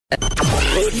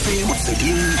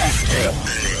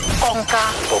konka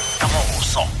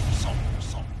bokamoso.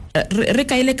 Re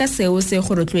kaile ka seo se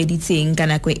go rotloeditseng ka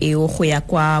nako eo go ya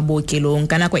kwa bookelong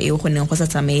ka nako eo go neng go sa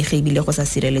tsamaege ebile go sa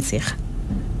sireletsega.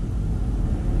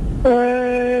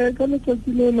 Ka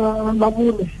letsatsi le la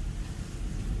bone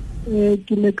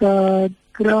ke ne ka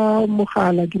kra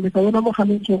mogala ke ne ka bona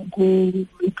mogala tsong ko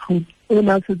ithut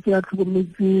na se tsa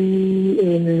tlhokometse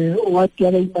wa tya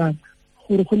imana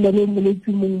gore go nna le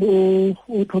moletsi mongwe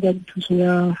o tlhoka thuso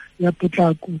ya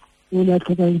potlako o na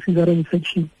tlhoka gare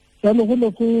infection ya no go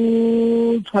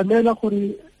tshwanela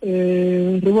gore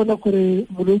re bona gore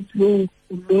moletsi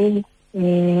o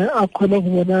a khona go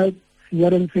bona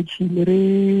gare infection re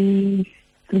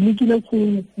lekile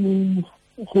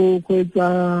go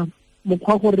etsa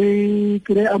mokgwa gore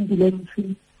kre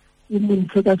ambulance e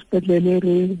montshe ka sepetlele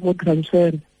re mo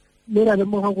transfer le ra le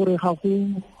mo ga gore ga go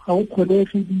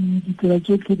kgonege ditsela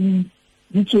tsotlhe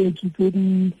di tswetse tse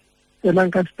di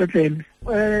tsenang ka sepetlele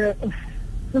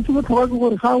se se botlhokwa ke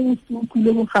gore ga o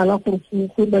tlile mogala gore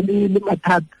go na le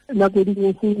mathata nako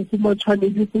dingwe go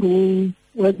matshwanedi gore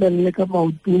o etlelele ka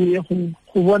maoto ya go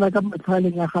bona ka matlho a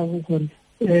leng a gago gore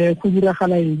go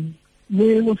diragala eng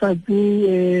mme o sa tse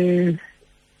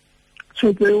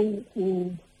tshwetse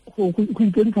go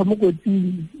ikentsha mo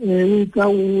kotsing e tsa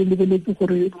o lebeletse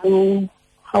gore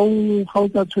ga o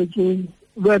tsa tshwetse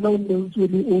le wena o nne ntse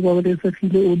o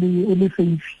babalesegile o le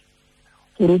safe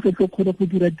gore o tle kgone go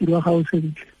dira tiro ya gago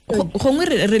sentle. Gongwe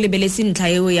re lebeletse ntlha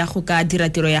eo ya go ka dira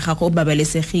tiro ya gago o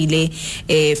babalesegile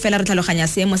fela re tlhaloganya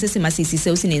seemo se se masisi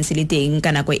seo se neng se le teng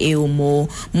ka nako eo mo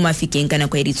Mahikeng ka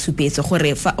nako ya ditshupetso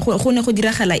gore go ne go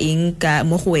diragala eng ka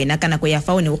mo go wena ka nako ya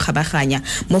fa o ne o kgabaganya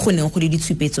mo go neng go le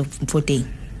ditshupetso fo teng.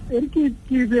 Ke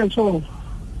be so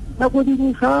nako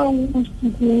dingwe ga o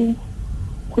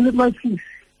go le masisi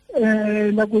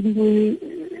nako dingwe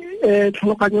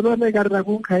tlhaloganyo lone e ka re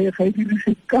nako ga e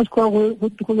dirise ka sekwa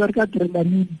go bere ka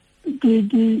adrenaline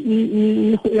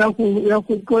ya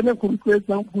go kone go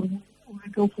rotloetsang gore o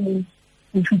leke go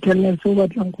fitlhelela se o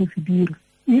batlang go se dira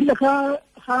ile ga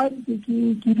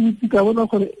ke ditse ka bona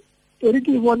gore e re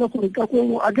ke bona gore ka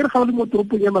go a ke re ga o le mo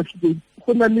toropong ya Mahikeng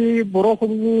go na le borogo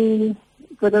bo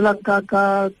tsenelang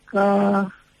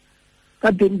ka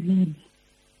Denville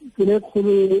ke le kgolo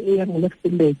e yang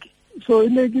Lichtenburg. So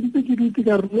ile ke ntse ke ditse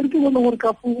ka re ke bona gore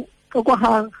ka kwa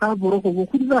ga borogo go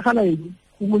diragala eng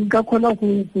go nka khona go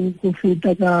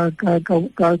feta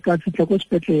ka fitla ko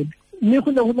sepetlele mme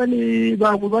go ne go na le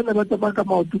bangwe ba ne ba tsamaya ka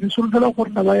maoto di solofela gore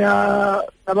na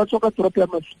ba tswa ka toropo ya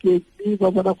Mahikeng mme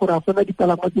ba bona gore a gona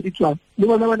dipalangwa tse di tswang le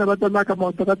bona ba ne ba tsamaya ka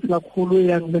maoto ka tsela kgolo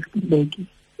yang Lichtenburg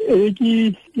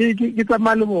ke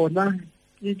tsamaya le bona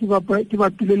ke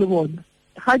bapile le bona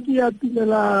ga ke ya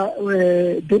tumela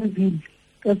Denville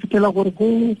ka fitela gore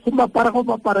go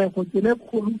maparego tsele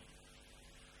kgolo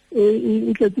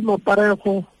e tletse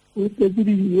maparego o tletse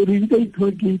re di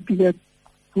ithogate ka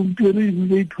gompieno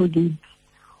e ithogate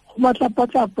go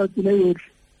matlapatlapa tsela yotlhe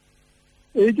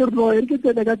ke re no e ke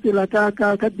tsene ka tsela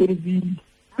ka Denville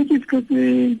mme ke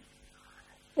fitlhetse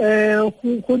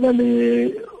go na le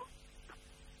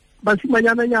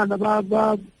basimanyana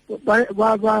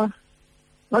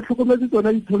ba tlhokometse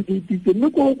tsona di-tollgate tse mme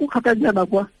ko kgakanyana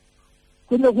kwa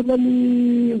go ne go na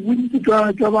le bontsi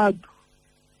jwa batho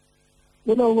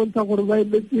go ne go bontsha gore ba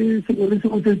emetse sengwe le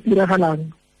sengwe se se diragalang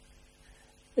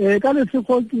ka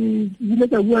lesego ke ile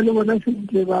ka bua le bona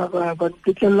sentle ba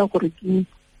ntetlelela gore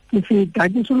ke feta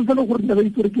ke solofela gore nna ba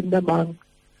itse gore ke nna mang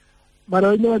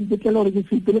mara ne ba ntetlelela gore ke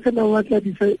fete le ge na ba batla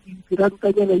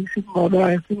dirantanyana iseng maolo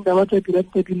a seng na batla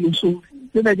diranta di lesong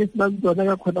tsena ke senang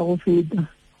tsona ka kgona go feta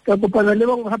ka kopana le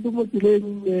bangwe gape mo tseleng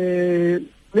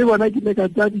le bona ke ne ka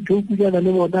tsaya dijokujana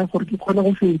le bona gore ke kgona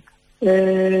go feta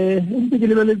ntse ke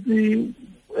lebeletse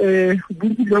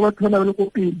bontsi jwa batho ba na le ko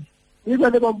pele mme ba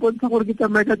ne ba mpontsha gore ke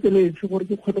tsamaye ka tselese gore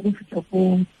ke kgone go fitlha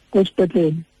ko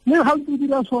sepetlele mme ga ntse o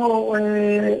dira so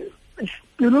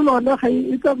pelo lona ga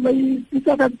e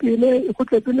tsa ka pele go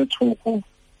tletse letshogo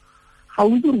ga o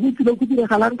itse gore go tsile go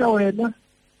diragalang ka wena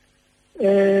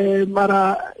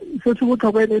mara se se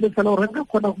botlhokwa ene le fela gore nka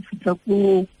kgona go fitlha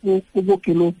ko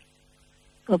bookelong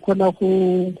ka kgona go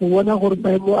bona gore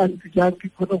maemo a ntse jang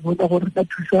ke kgona go bona gore ka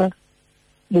thusa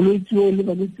molwetse o le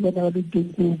balwetse ba na le teng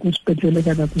ko sepetlele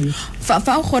ka nako eo. Fa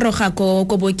o goroga ko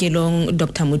bookelong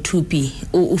Dr. Mothupi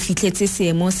o fitlhetse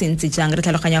seemo se ntse jang re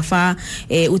tlhaloganya fa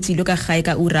o tsile ka gae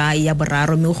ka ura ya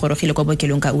boraro mme o gorogile kwa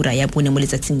bookelong ka ura ya 4 mo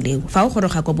letsatsing leo fa o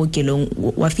goroga kwa bookelong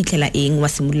wa fitlhela eng wa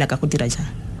simolola ka go dira jang?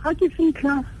 Ga ke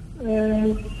fitlha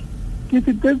ke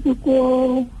fitetse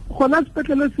ko gona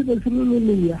sepetlele se ne se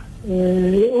lololea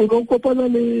o no kopana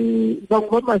le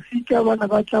bangwe ba masika bana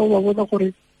ba tla ba bona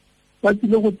gore ba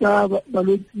tsile go tsa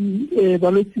balwetsi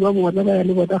ba bona ba ya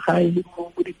le bona gae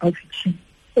mo di-packaging.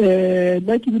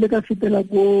 Nna ke bile ka fetela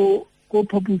ko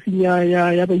phaposing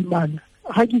ya baimana.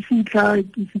 Ga ke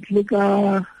fitlhile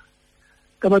ka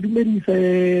ba dumedisa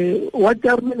wa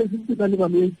tsa rona le sentse ba le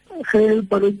balwetsi ge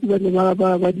balwetsi ba ne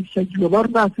ba dišakiwa ba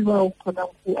rona se ba kgonang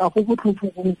a go botlhofo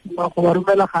go ba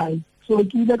romela gae. So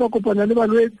ke ile ka kopana le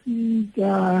balwetsi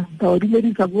ka ba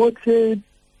dumedisa botlhe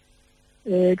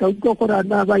ka utlwa gore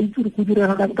ana ba itse go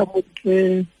diragalang ka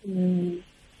montle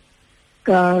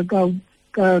ka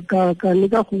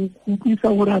leka go utlwisa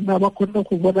gore ana ba kgone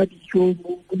go bona dijo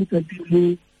mo letsatsing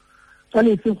le ka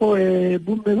lesego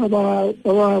bomme ba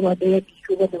neya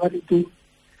dijo ba ne ba le teng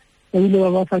ba ile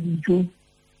ba ba fa dijo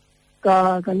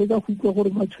ka leka go utlwa gore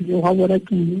matshwenyego a bona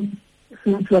ke eng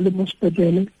sentse ba le mo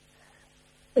sepetlele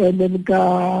and then ka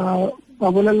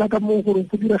ba bolelela ka mo gore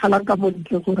go diragalang ka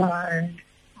montle gore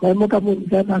maemo ka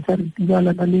montle a na sa re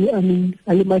tibalana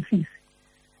a le masisi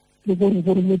le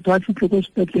gore motho a fitlhe ko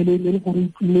sepetlele le gore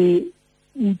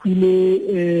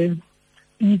utlwile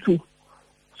pitso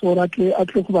so a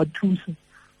tle go ba thusa.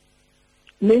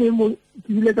 Mme ke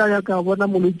bile ka bona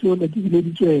molwetsi o ne ke bile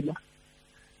ditswela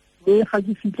mme ga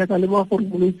ke fitlha ka lema gore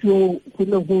molwetsi o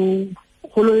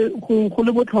go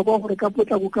le botlhokwa gore ka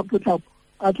potlako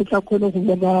a tla kgone go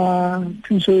bona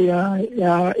thuso ya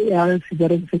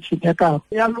severe infection ya kago.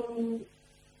 Yaanong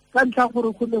ka ntlha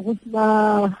gore go ne go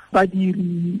sena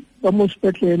badiri ba mo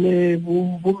sepetlele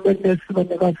bommenese ba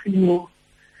ne ba seo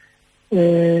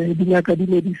dingaka di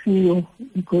ne di seo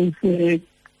because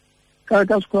ka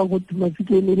sekgowa go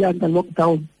Mahikeng e le under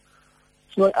lockdown.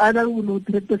 So either o ne o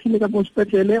treategile ka mo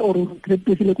sepetlele or o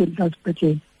treategile ko ntlha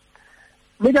sepetlele.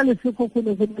 Mme ka lesego go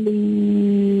ne go na le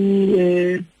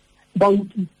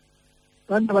baoki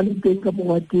ba nna ba le teng ka mo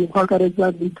wateng go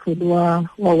akaretsa matron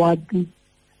wa wati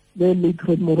le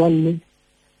matron morwalle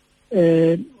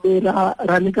mme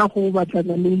ra leka go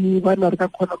batlana le bana re ka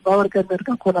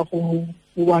kgona go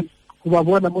ba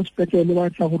bona mo sepetlele ba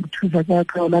tla go re thusa ka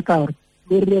yona karo.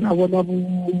 Mme re ra bona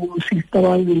bo-sister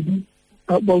baoki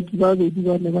ba babedi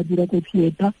ba ne ba dira ko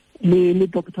theater le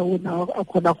doctor o na a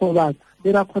kgona go batla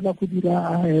mme ra kgona go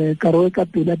dira karo ka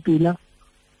pela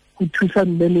go thusa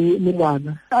mme le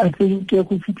ngwana. I think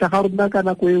go fitlha ga rona ka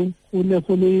nako eo go ne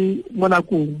go le mo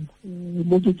nakong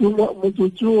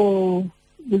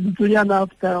motsotso yana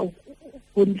after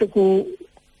go ntle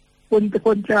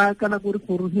ka nako re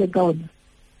go rutile ka ona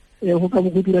go ka mo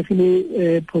go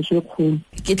diragile phoso e kgolo.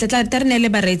 Ke tla re ne le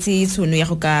baretsi tshono ya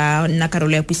go ka nna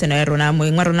karolo ya puisano ya rona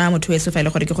moeng wa rona motho weso fa ile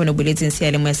gore ke gone boletseng se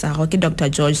ya le mo sa go ke Dr.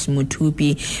 George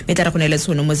Mothupi me tla re go ne le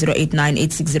tshono mo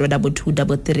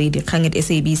 0898602233 dikgang at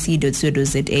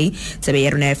sabc.co.za tsebe ya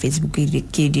rona ya Facebook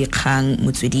ke dikgang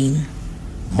motsweding.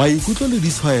 Maikutlo le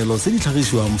ditshwaelo tse di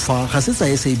tlhagisiwang fa ga se tsa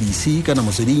SABC kana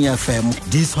motsweding ya FM.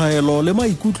 Ditshwaelo le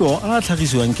maikutlo a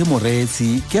tlhagisiwang ke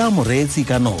moreetsi ke a moreetsi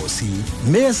ka nosi.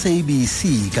 Mme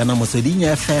SABC kana motsweding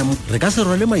ya FM re ka se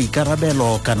rwale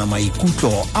maikarabelo kana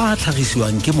maikutlo a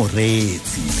tlhagisiwang ke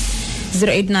moreetsi.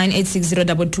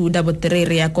 0898602233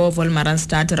 re ya ko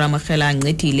Volmaranstad ra mogela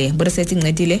Nqetile Boresetse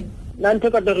Nqetile nna ntho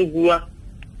ka re bua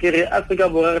ke re Afrika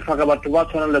Borwa re tlhoka batho ba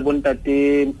tshwanang le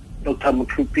bontate Dr.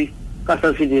 Mothupi ka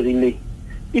sa se dirile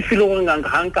e file gore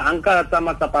hanka tsa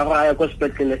matsapa go ya ko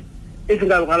sepetlele e se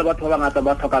ka bona le batho ba ngata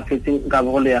ba tlhoka fetseng ka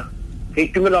boleya ke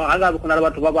itumela gore ga ga bona le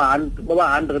batho ba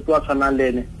 100 wa tshwanang le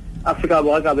ene Afrika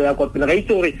Borwa ka be ya kopela ga itse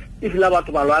gore e file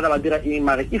batho ba lwana ba dira eng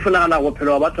mare e file gana go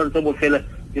phela ba tlhotse bo fele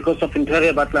because of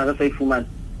interior batla re sa ifumana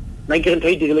nna ke re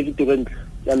ntho e dirile ke tibentle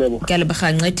ya lebo ke le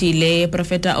Nqetile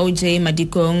Profeta OJ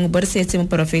Madikong Boresetse mo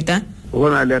profeta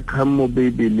gona le khammo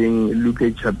Bibeleng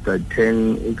Luke chapter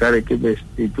 10 e kare ke verse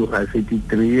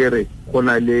 33 re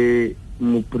gona le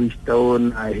moprista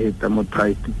on a heta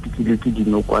motho tikile ke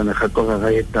dinokwane ga toga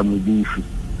ga heta modifi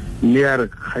mme ya re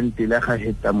khantile ga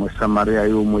heta mo Samaria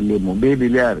yo molemo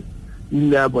Bibele ya re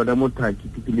ile a bona motho a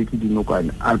tikile ke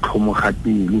dinokwane a tlhomoga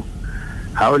pelo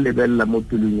ha o lebella mo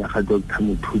pelong ya ga Dr.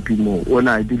 Mothupi mo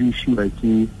ona dirisiwa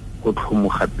ke go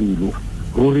tlhomoga pelo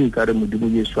ruri ka re modimo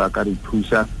Yesu a ka re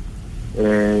thusa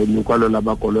lekwalo la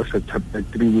Bakolosa chapter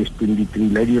 3 verse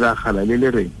 23 la diragala le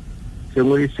re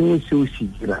sengwe le sengwe se o se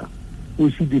dira o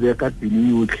se dire ka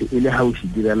pelo yotlhe e le ha o se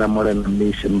direla morena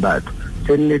mme seng batho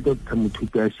se nne Dr.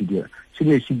 Mothupi a se dira se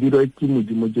ne se dira ke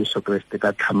modimo Jesu Kriste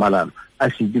ka tlhamalalo a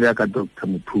se dira ka Dr.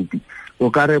 Mothupi o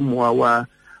ka re moa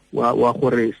wa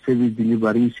gore service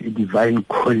delivery is a divine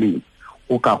calling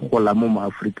o ka gola mo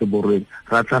Afrika Borwa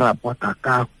ra tla rapota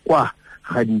ka kwa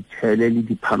ga ditshele le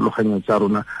dipharologanyo tsa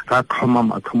rona ra tlhoma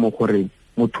mathomo gore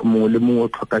motho mongwe le mongwe o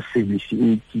tlhoka service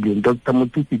e kileng. Dr.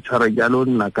 Mothupi tshwara jalo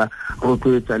nna ka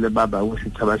rotloetsa le ba bangwe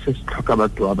setšhaba se se tlhoka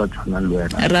batho ba ba tshwanang le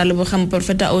wena. Ra leboga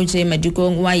Moporofeta George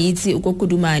Madikong wa itse o ko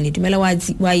Kudumane. Dumela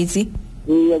wa itse.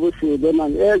 ya bosebe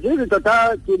man je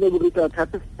tota ke le burita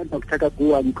thata Dr.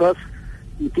 Kakua because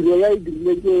tiro ya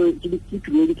dirile ke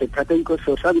tiro ke thata because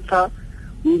so santha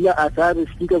ile a tsa re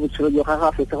sika botshelo jo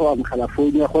ga feta go amogela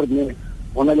phone ya gore ne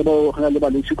ona le ba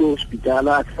le tsiko hospital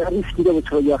a tsa re sika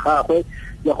botshelo jo gagwe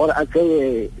ya gore a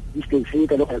tse distance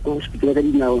ka le go hospital ka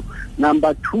dinao.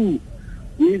 Number 2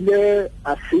 ile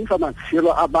a safe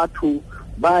matshelo a batho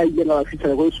ba ile ba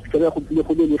fitla go hospital go bile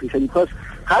go belegisa because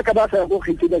ga ka ba sa go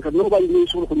khitela ka no ba ile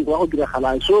so go go dira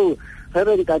gala so re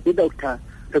re ka te doctor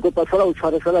re go pasala o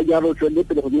tshwara sala jalo tswele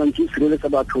pele go nna ntse sirele sa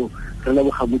batho re le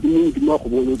boga modimo mo go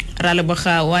bolo. Ra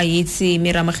leboga wa itse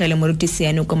Meramogele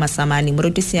Morutisiane ko Masamane.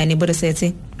 Morutisiane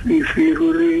Boresetse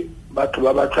ifiruri batho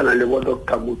ba ba tshwana le bo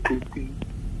Dr. Mothupi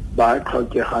ba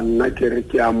tlhokega nna ke re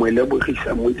ke a moele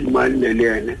bogisa modimo le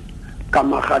ene ka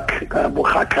magatlhe ka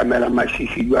bogatlamela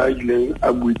masisi jwa ileng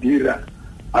a bodira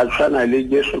a tshwana le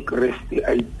Jesu Kriste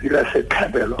a itira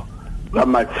setlhabelo ba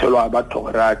matshelo a batho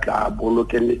gore a tla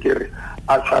bolokene ke re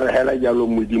a tshwarela jalo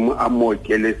modimo a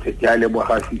mokeletse ke a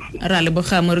lebogasisi. Ra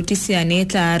leboga Morutisiane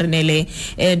tla re nele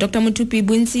Dr. Mothupi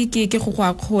bontsi ke go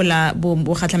akgola bo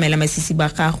gatlamela masisi ba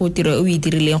ga go tiro o e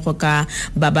dirileng go ka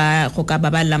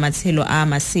baballa matshelo a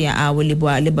masea a le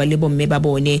bomme ba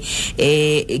bone.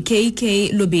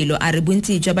 KK Lobelo a re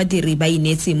bontsi jwa badiri ba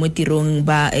inetse mo tirong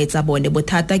ba tsa bone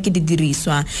bothata ke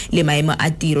didiriswa le maemo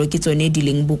a tiro ke tsone di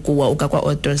leng bokoa o ka kwa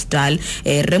Ottosdal.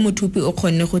 Re Mothupi o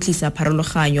kgonne go tlisa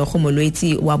pharologanyo go molwetsi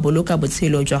wa boloka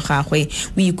botshelo jwa gagwe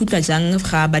o ikutla jang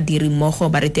ga badiri mmogo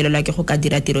ba retelelwa ke go ka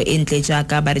dira tiro e ntle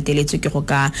jaaka ba reteletswe ke go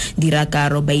ka dira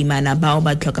karo baimana bao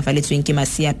ba tlhokafaletsweng ke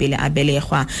masea pele a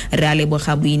belegwa. Re a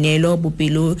leboga boinelo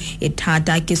bopelo e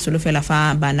thata ke solofela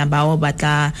fa bana bao ba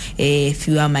tla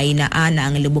fiwa maina a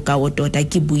nang le bokao tota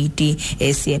ke buiti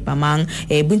seepamang.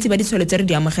 Bontsi ba ditsholo tse re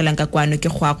di amogelang ka kwano ke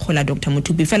go akgola Dr.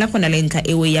 Mothupi fela go na le ntlha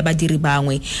eo ya badiri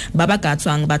bangwe ba ba ka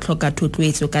tswang ba tlhoka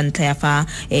thotloetso ka ntlha ya fa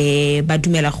ba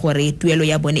dumela gore tuelo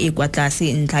ya bone e kwa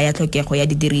tlase ntlha ya tlhokego ya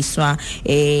didiriswa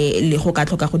le go ka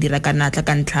tlhoka go dira ka natla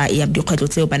ka ntlha ya dikgwetlho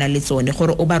tseo ba na le tsone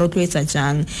gore o ba rotloetsa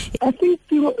jang. I think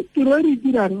tiro re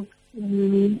dirang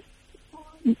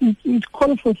it's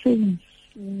call for service.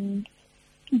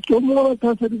 Ke mo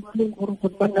ka se di bale gore go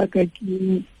nna ka ke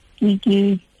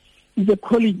is a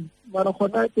calling mara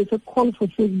gona it's a call for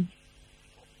service.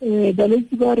 Ba le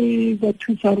tsibare ba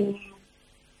thusang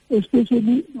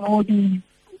especially mo di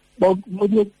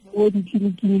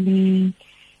kliniking le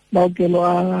maokelo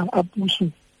a puso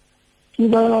ke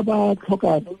ba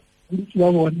tlhokang bontsi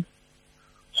ba bone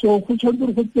so go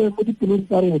tshwanetse go tswe mo dipelong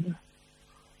tsa rona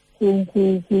go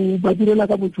ba direla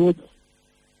ka bojotlhe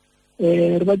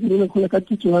re ba direle go ya ka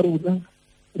kitso ya rona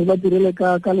re ba direle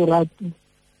ka lorato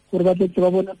gore ba tle ba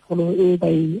bone pholo e ba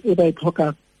e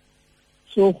tlhokang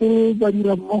so go ba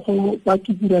dira mmogo ba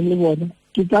ke dirang le bona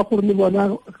ke tla gore le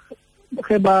bona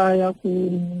ge ba ya go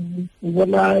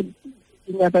bona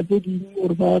dingaka tse dingwe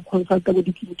gore ba consulta mo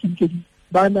ditleliniking tse dingwe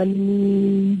ba na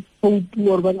le hope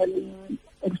or ba na le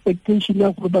expectation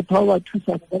ya gore batho ba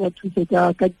ba thuse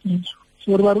ka kitso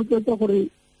so re ba rotloetsa gore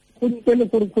go ntle le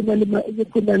gore go na le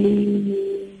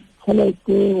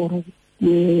tšhelete or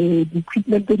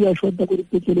di-equipment tse di a shorta ko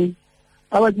dipetleleng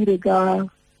a ba dire ka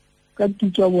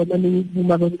kitso ya bona le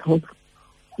bomanontlhotlho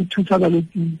go thusa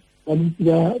balwetsi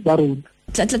ba rona.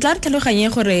 Tla re tlhaloganye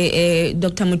gore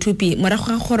Dr. Mothupi morago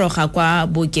ga goroga kwa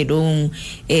bookelong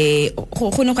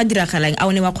go ne go diragalang a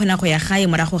o ne wa kgona go ya gae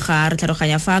morago ga re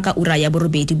tlhaloganya fa ka ura ya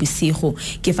borobedi bosigo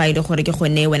ke fa ile gore ke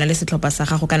gone wena le setlhopha sa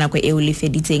gago ka nako e o le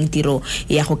feditseng tiro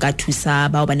ya go ka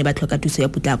thusa bao ba ne ba tlhoka thuso ya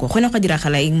putlako go ne go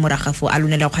diragalang morago fo a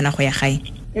lone le kgona go ya gae.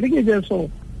 Ke ke so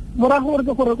morago gore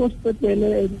ke gore go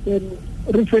sepetele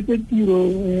re fete tiro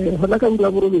gona ka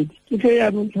ura borobedi ke ge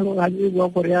yaanong tlhaloganye bua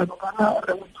gore yaanong kana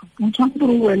re tshwanetse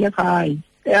gore o wele gae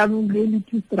yaanong le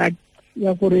distract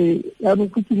ya gore yaanong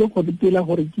go tsile go pela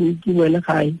gore ke wele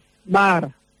gae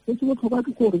mara se se botlhokwa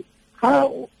ke gore ga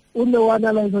o ne wa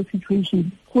analyze situation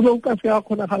go ne o ka se a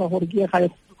kgonagala gore ke ye gae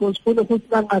because go ne go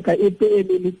sena ngaka epe e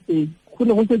le teng go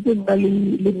ne go setse nna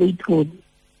le matron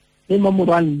le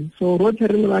mamorwalle so rotlhe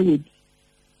re le babedi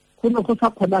go ne go sa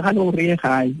kgonagale gore ye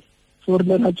gae so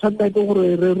re na tshwanela ke gore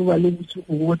re ba le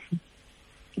bosigo botlhe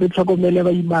re tlhokomele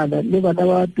baimana le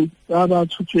bana ba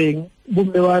tshotsweng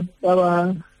bomme ba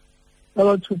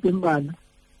ba tshotseng bana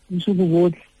bosigo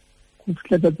botlhe go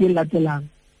fitlha tsatsi le latelang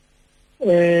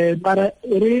mara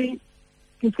re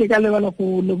ke se ka lebala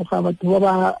go leboga batho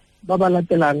ba ba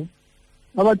latelang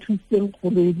ba ba thusitseng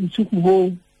gore bosigo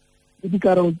bo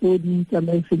dikarolo tse di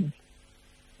tsamaye sentle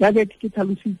jaaka ke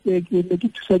tlhalositse ke ne ke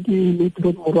thusa ke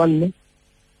Letron Morwalle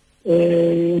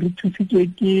re thusitswe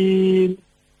ke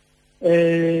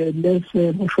nurse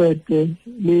Moshwete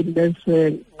le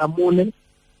nurse Ngamole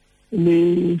le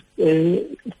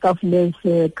staff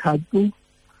nurse Khatu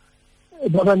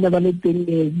ba bana ba le teng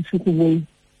bosigo bo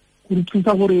go re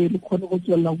thusa gore re kgone go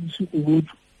tswelela bosigo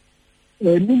botho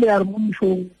mme le a re mo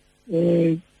mosong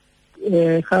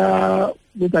ga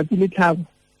letsatsi le tlhabo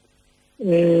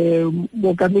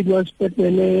mookamedi wa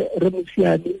sepetlele re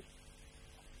Mosiane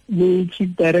le chief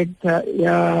director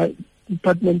ya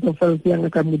Department of Health ya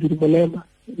ngaka Modiri Molema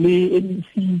le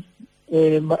MEC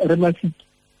re Masiki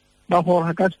ba go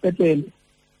ka sepetlele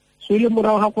so ile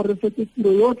morago ga gore fete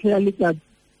tiro yotlhe ya letsatsi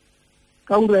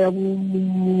ka ura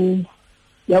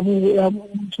ya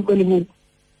tshumele mo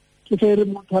ke re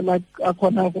motho a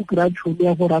kgona go kry-a tšhono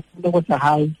ya gore a kgone go tla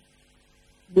gae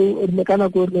re ka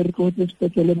nako re re tlogetse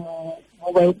sepetlele mo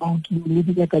baoki le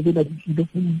dingaka tsena di tlile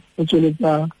go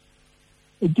tsweletsa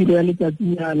tiro ya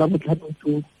letsatsi la botlhano.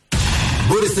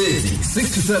 Boresetse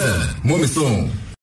 6 to 7 mo mesong.